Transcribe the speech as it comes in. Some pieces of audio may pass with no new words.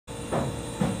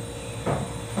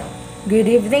Good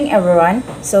evening everyone.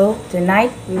 So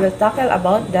tonight we will tackle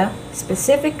about the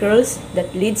specific rules that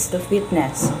leads to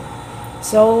fitness.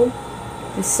 So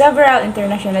the several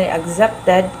internationally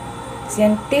accepted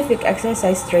scientific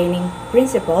exercise training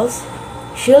principles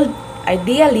should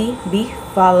ideally be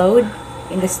followed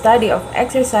in the study of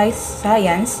exercise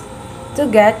science to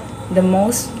get the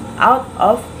most out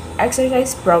of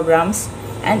exercise programs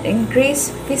and increase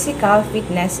physical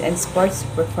fitness and sports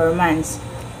performance.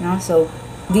 So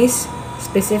these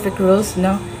specific rules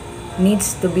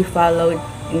needs to be followed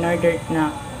in order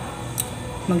na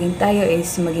maging tayo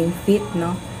is maging fit,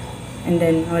 and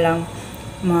then walang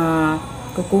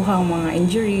makukuha mga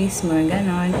injuries, mga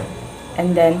ganon.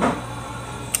 And then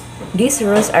these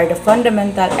rules are the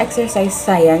fundamental exercise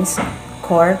science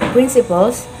core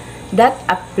principles that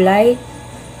apply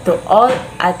to all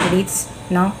athletes,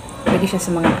 pwede siya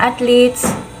sa mga athletes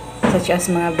such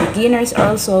as mga beginners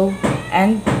also,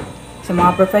 and sa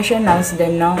mga professionals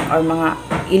din, or mga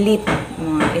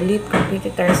elite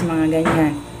competitors, mga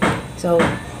ganyan. So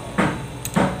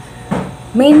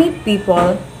many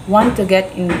people want to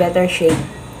get in better shape,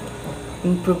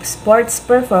 improve sports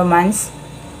performance,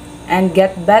 and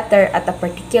get better at a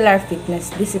particular fitness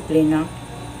discipline.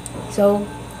 So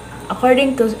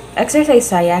according to exercise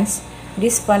science,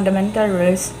 these fundamental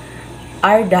rules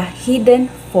are the hidden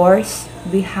force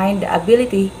behind the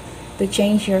ability to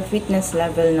change your fitness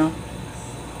level.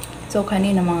 So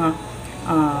kanina mga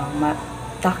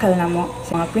tackle na mo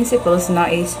sa mga principles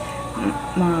is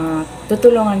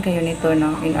tutulungan kayo nito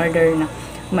in order na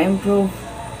ma-improve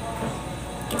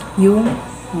yung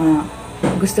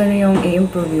gusto niyo yung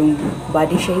i-improve yung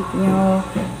body shape nyo,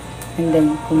 and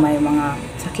then kung may mga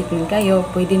sakit din kayo,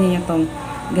 pwede niyo tong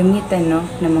gamitin ng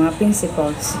mga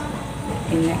principles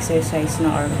in exercise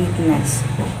or fitness.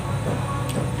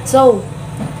 So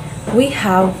we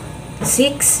have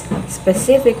 6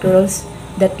 specific rules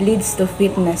that leads to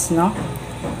fitness.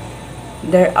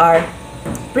 There are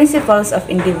principles of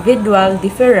individual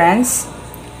difference,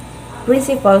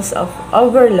 principles of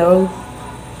overload,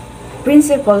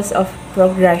 principles of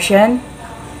progression,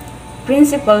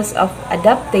 principles of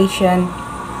adaptation,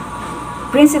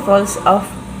 principles of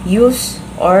use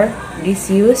or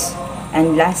disuse,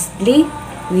 and lastly,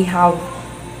 we have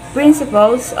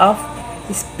principles of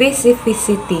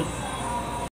specificity.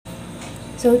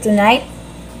 So tonight,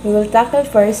 we will tackle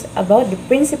first about the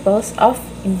principles of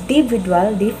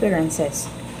individual differences.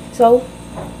 So,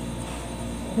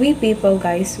 we people,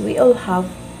 guys, we all have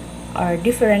our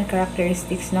different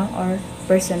characteristics, or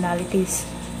personalities.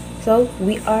 So,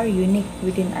 we are unique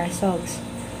within ourselves.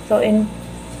 So, in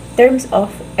terms of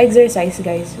exercise,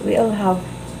 guys, we all have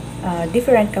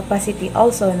different capacity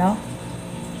also,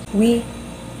 We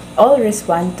all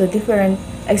respond to different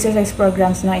exercise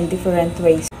programs in different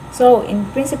ways. So, in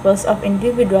principles of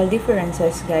individual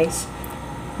differences, guys,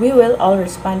 we will all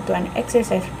respond to an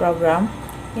exercise program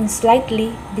in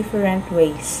slightly different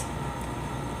ways.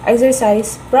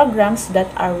 Exercise programs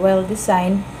that are well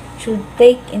designed should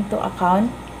take into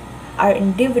account our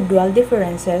individual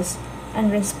differences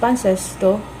and responses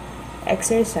to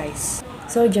exercise.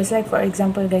 So, just like for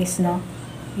example, guys,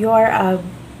 you are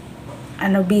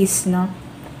an obese,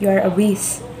 you are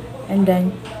obese, and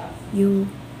then you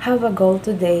have a goal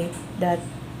today that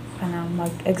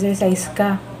mag-exercise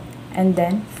ka, and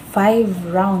then 5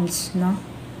 rounds,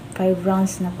 5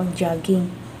 rounds na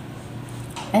pag-jogging.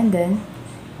 And then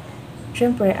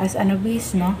syempre as an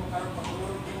obese,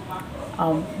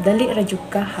 dali ra jud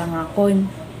ka hangakon,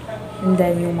 and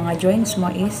then yung mga joints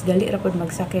mo is dali ra pud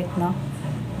magsakit,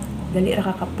 dali ra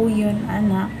ka kapuyon,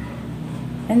 ana.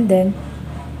 And then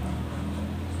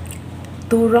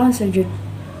 2 rounds ra jud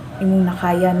imong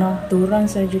nakaya, 2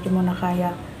 rounds ra jud imong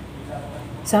nakaya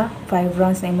sa 5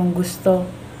 rounds na imong gusto.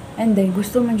 And then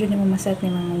gusto man jud imong maset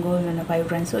ni imong goal na 5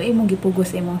 rounds, so imong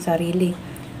gipugos imong sarili,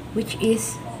 which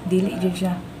is dili jud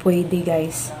siya pwede,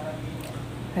 guys.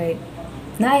 Right,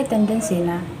 na tendency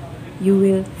na you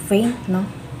will faint,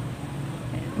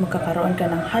 magkakaroon ka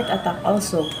ng heart attack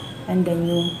also, and then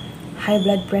yung high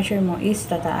blood pressure mo is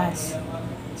tataas.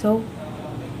 So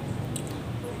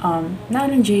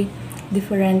nanon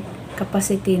different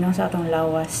capacity sa atong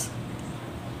lawas,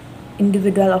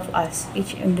 individual of us,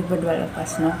 each individual of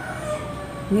us,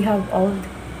 we have all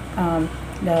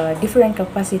the different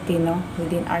capacity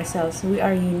within ourselves. We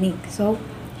are unique, so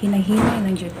hinahinay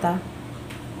ng juta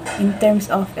in terms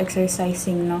of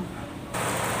exercising.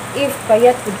 If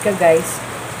payat pud ka, guys,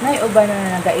 nay uban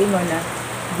na nagaimo na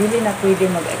dili na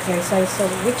pwede mag-exercise, so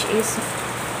which is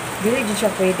dili jud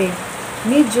siya pwede,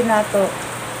 need jud nato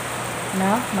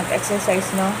na mag-exercise,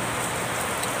 mas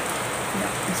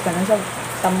ka sa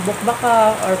tambok ba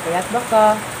ka or payat ba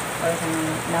ka, or kung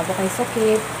nabo kay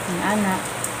sakit, ng ana,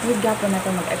 need gapon na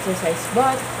to mag-exercise,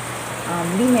 but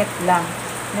limit lang.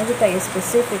 Medyo tayo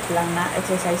specific lang na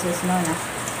exercises no na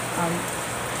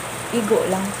igo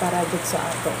lang para jud sa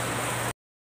ato.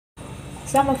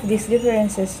 Some of these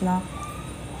differences no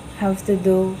have to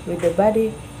do with the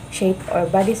body shape or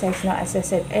body size no, as I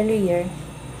said earlier,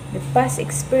 the past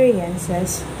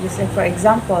experiences, just like for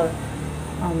example,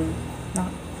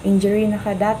 injury na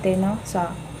ka dati no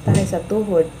sa tahay sa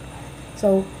tuhod.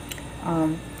 So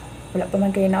wala pa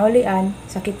man kayo naulian,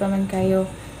 sakit pa man kayo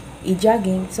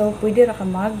i-jogging, so pwede ra ka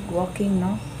mag-walking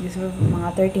no, just for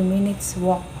mga 30 minutes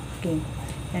walking,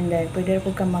 and then pwede ra po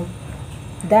ka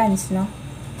mag-dance no,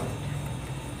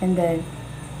 and then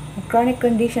chronic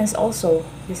conditions also,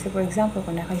 just like for example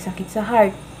kung nakasakit sa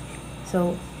heart,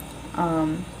 so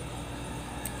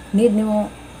need mo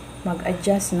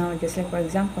mag-adjust no, just like for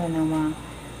example ng mga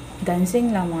dancing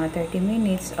lang mga 30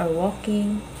 minutes or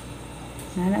walking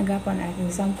na nagapan as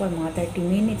example mga 30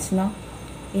 minutes no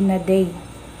in a day.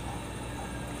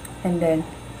 And then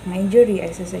mga injury,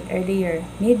 as I said earlier,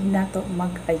 need na to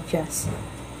mag-adjust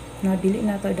no, dili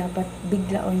na to dapat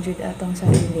biglaon jud atong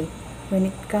sarili when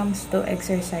it comes to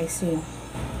exercising.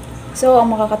 So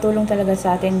ang makakatulong talaga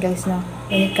sa atin guys no,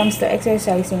 when it comes to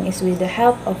exercising is with the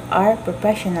help of our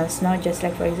professionals no, just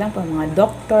like for example mga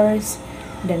doctors,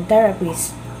 then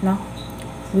therapists no,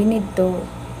 we need to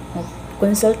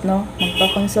consult no,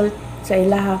 magpa-consult sa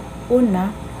ilaha una,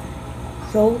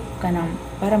 so kanang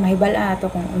para mahibal-an ato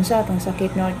kung unsa atong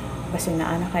sakit no, basin na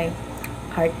ana kay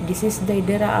heart disease day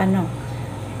dira ano,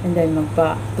 and then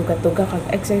magpa tuga-tuga kag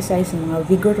exercise mga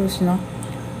vigorous no,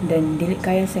 then dili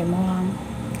kaya sa imong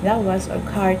lawas or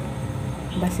heart,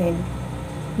 basin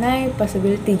na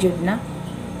possibility jud na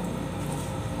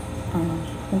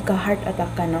magka heart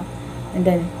attack ka no, and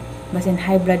then basin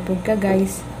high blood pud ka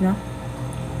guys no,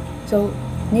 so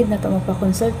need na to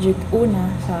magpa-consult jud una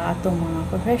sa atong mga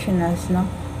professionals no,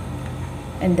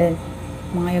 and then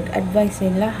mga advice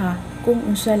nila ha kung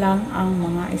unsa lang ang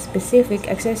mga specific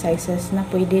exercises na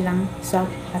pwede lang sa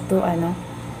ato ano,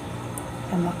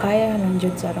 makaya lang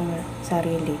jud sa atong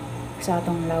sarili, sa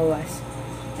atong lawas.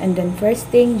 And then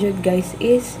first thing jud guys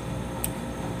is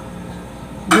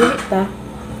dili ta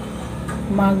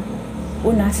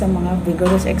mag-una sa mga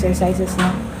vigorous exercises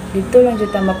no, dito lang jud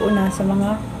ta mag-una sa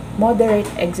mga moderate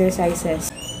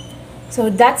exercises. So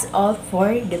that's all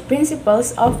for the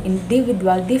principles of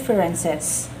individual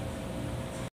differences.